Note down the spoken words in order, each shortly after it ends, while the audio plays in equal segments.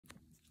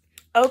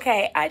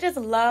Okay, I just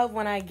love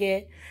when I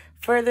get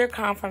further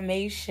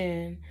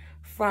confirmation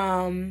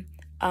from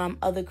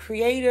other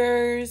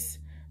creators,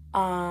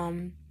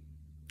 um,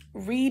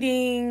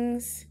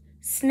 readings,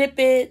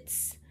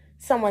 snippets,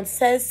 someone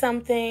says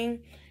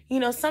something.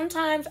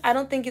 Sometimes I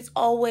don't think it's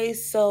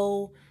always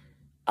so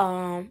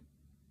um,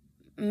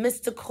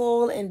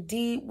 mystical and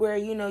deep where,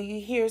 you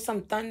hear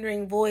some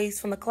thundering voice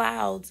from the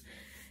clouds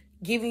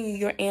giving you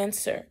your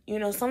answer.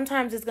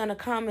 Sometimes it's going to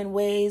come in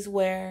ways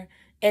where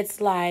it's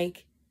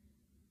like,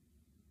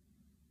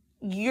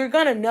 you're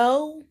going to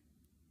know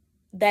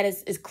that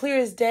it's as clear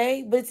as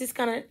day, but it's just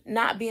going to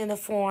not be in the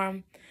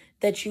form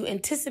that you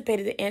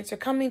anticipated the answer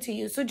coming to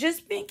you. So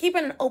just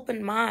keeping an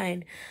open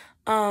mind.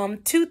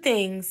 Two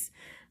things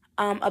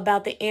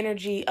about the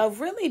energy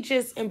of really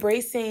just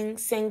embracing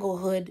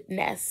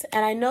singlehoodness.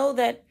 And I know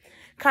that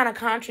kind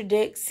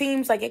of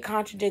seems like it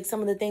contradicts some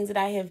of the things that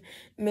I have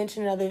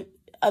mentioned in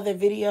other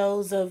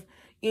videos of,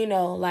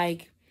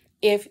 like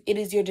if it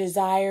is your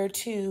desire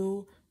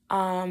to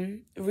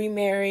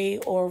remarry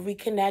or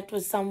reconnect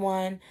with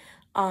someone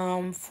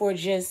for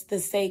just the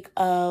sake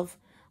of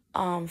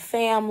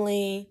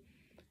family,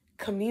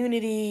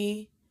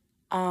 community,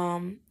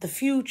 the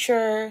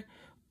future,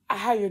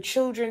 how your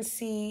children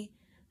see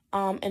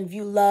and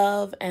view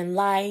love and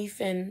life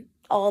and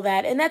all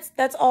that. And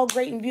that's all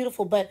great and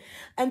beautiful. But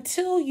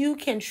until you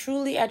can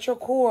truly at your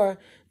core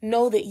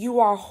know that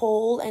you are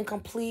whole and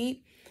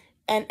complete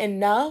and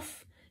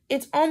enough,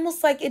 it's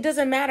almost like it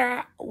doesn't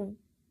matter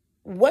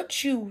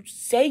what you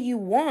say you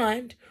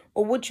want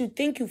or what you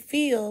think you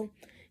feel,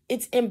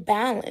 it's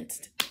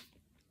imbalanced.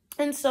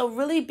 And so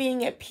really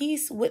being at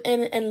peace with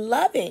and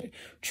loving,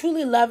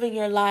 truly loving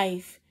your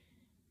life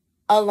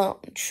alone,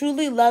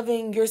 truly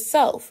loving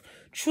yourself,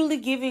 truly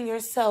giving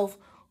yourself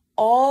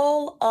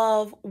all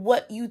of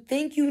what you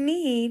think you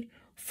need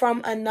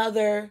from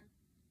another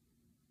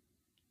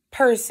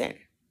person,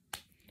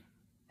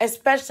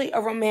 especially a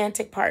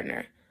romantic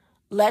partner.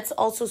 Let's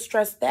also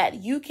stress that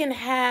you can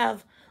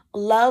have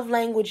love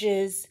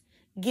languages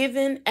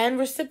given and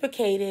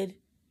reciprocated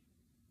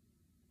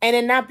and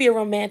it not be a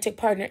romantic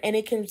partner, and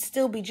it can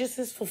still be just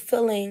as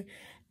fulfilling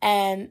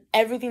and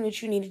everything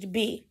that you need it to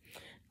be.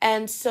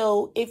 And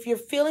so if you're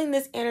feeling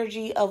this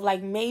energy of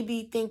like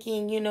maybe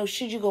thinking,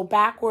 should you go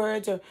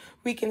backwards or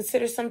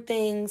reconsider some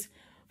things,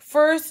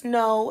 first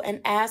know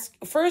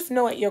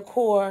at your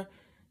core,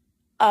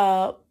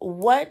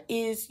 what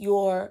is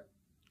your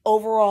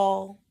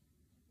overall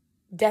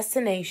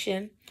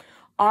destination?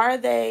 Are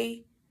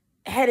they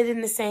headed in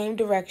the same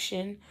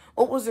direction?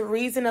 What was the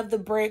reason of the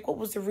break? What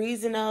was the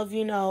reason of,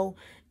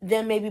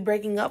 them maybe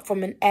breaking up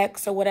from an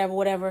ex or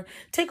whatever.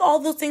 Take all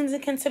those things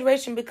into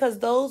consideration because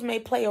those may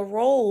play a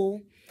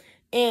role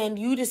in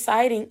you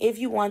deciding if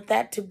you want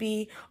that to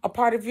be a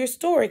part of your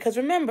story. Because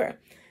remember,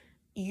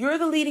 you're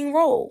the leading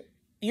role.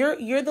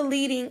 You're the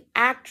leading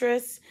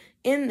actress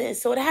in this.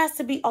 So it has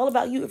to be all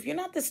about you. If you're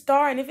not the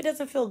star and if it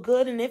doesn't feel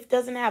good and if it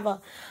doesn't have a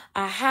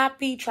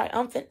happy,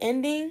 triumphant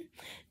ending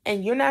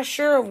and you're not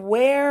sure of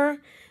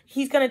where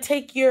he's going to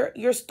take your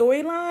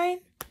storyline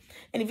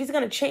and if he's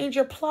going to change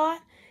your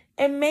plot,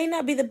 it may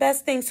not be the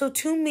best thing. So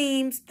two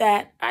memes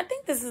that I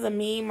think this is a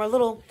meme or a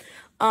little,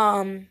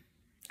 I'll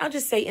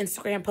just say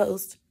Instagram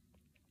post.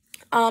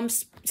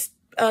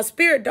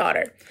 Spirit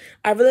Daughter.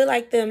 I really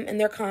like them and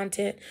their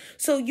content.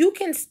 So you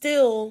can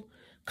still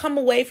come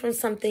away from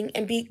something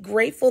and be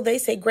grateful. They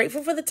say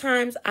grateful for the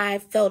times I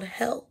felt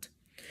held.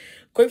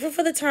 Grateful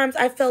for the times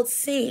I felt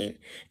seen.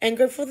 And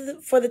grateful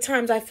for the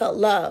times I felt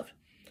loved.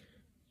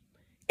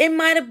 It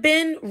might have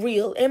been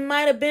real. It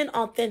might have been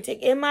authentic.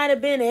 It might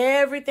have been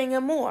everything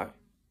and more.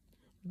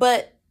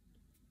 But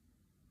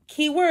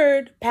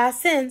keyword,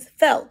 past tense,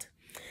 felt.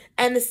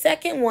 And the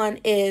second one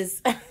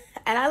is, and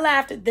I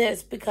laughed at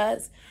this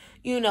because,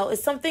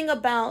 it's something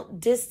about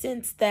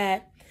distance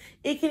that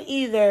it can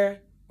either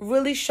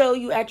really show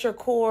you at your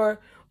core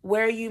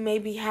where you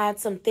maybe had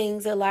some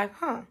things that like,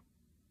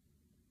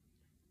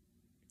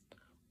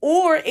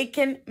 or it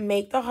can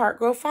make the heart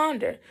grow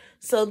fonder.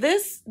 So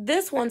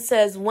this one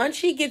says, once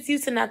she gets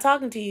used to not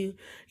talking to you,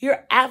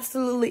 you're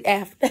absolutely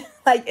effed.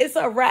 Like, it's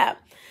a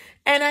wrap.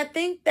 And I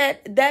think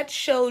that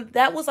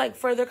was like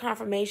further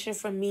confirmation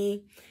for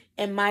me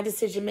in my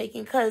decision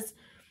making. Because,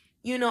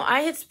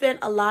 I had spent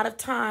a lot of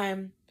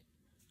time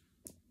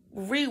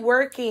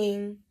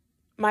reworking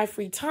my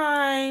free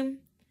time,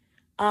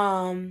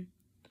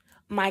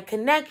 my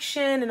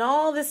connection and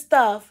all this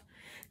stuff.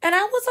 And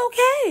I was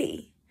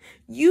okay.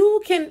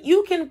 You can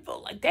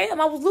feel like,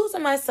 damn, I was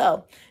losing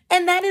myself.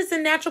 And that is the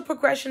natural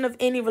progression of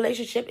any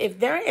relationship.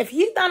 If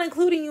he's not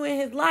including you in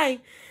his life,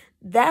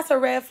 that's a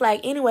red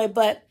flag anyway.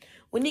 But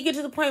when you get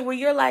to the point where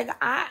you're like,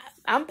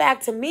 I'm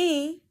back to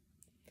me,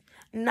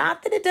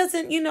 not that it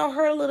doesn't,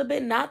 hurt a little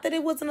bit, not that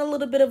it wasn't a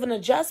little bit of an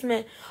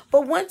adjustment,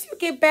 but once you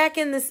get back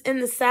in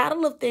the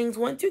saddle of things,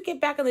 once you get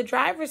back in the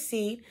driver's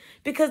seat,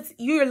 because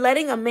you're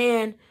letting a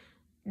man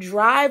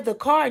drive the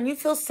car and you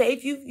feel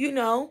safe,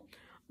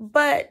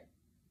 but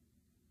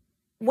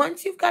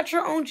once you've got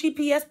your own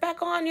GPS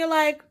back on, you're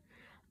like,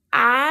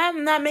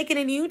 I'm not making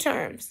any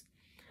U-turns.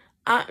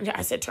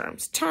 I said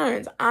turns.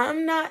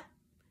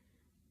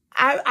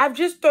 I've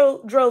just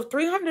drove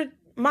 300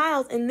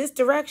 miles in this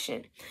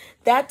direction.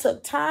 That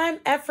took time,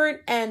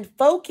 effort, and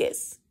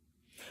focus.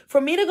 For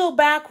me to go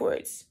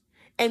backwards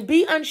and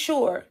be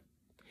unsure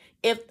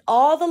if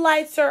all the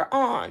lights are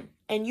on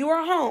and you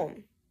are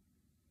home,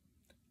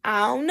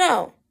 I don't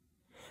know.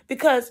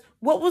 Because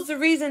what was the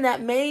reason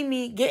that made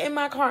me get in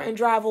my car and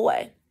drive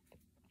away?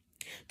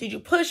 Did you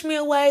push me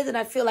away? Did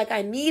I feel like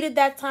I needed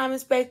that time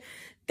and space?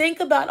 Think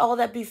about all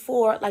that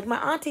before. Like my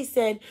auntie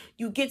said,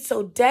 you get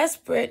so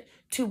desperate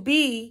to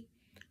be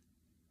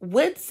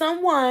with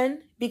someone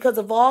because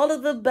of all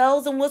of the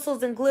bells and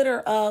whistles and glitter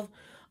of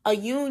a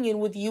union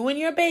with you and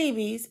your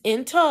babies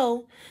in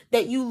tow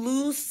that you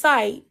lose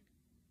sight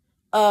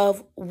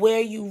of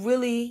where you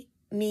really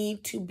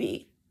need to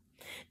be.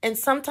 And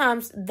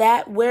sometimes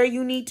that where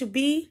you need to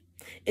be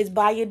is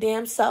by your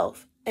damn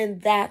self.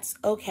 And that's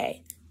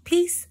okay.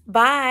 Peace.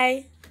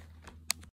 Bye.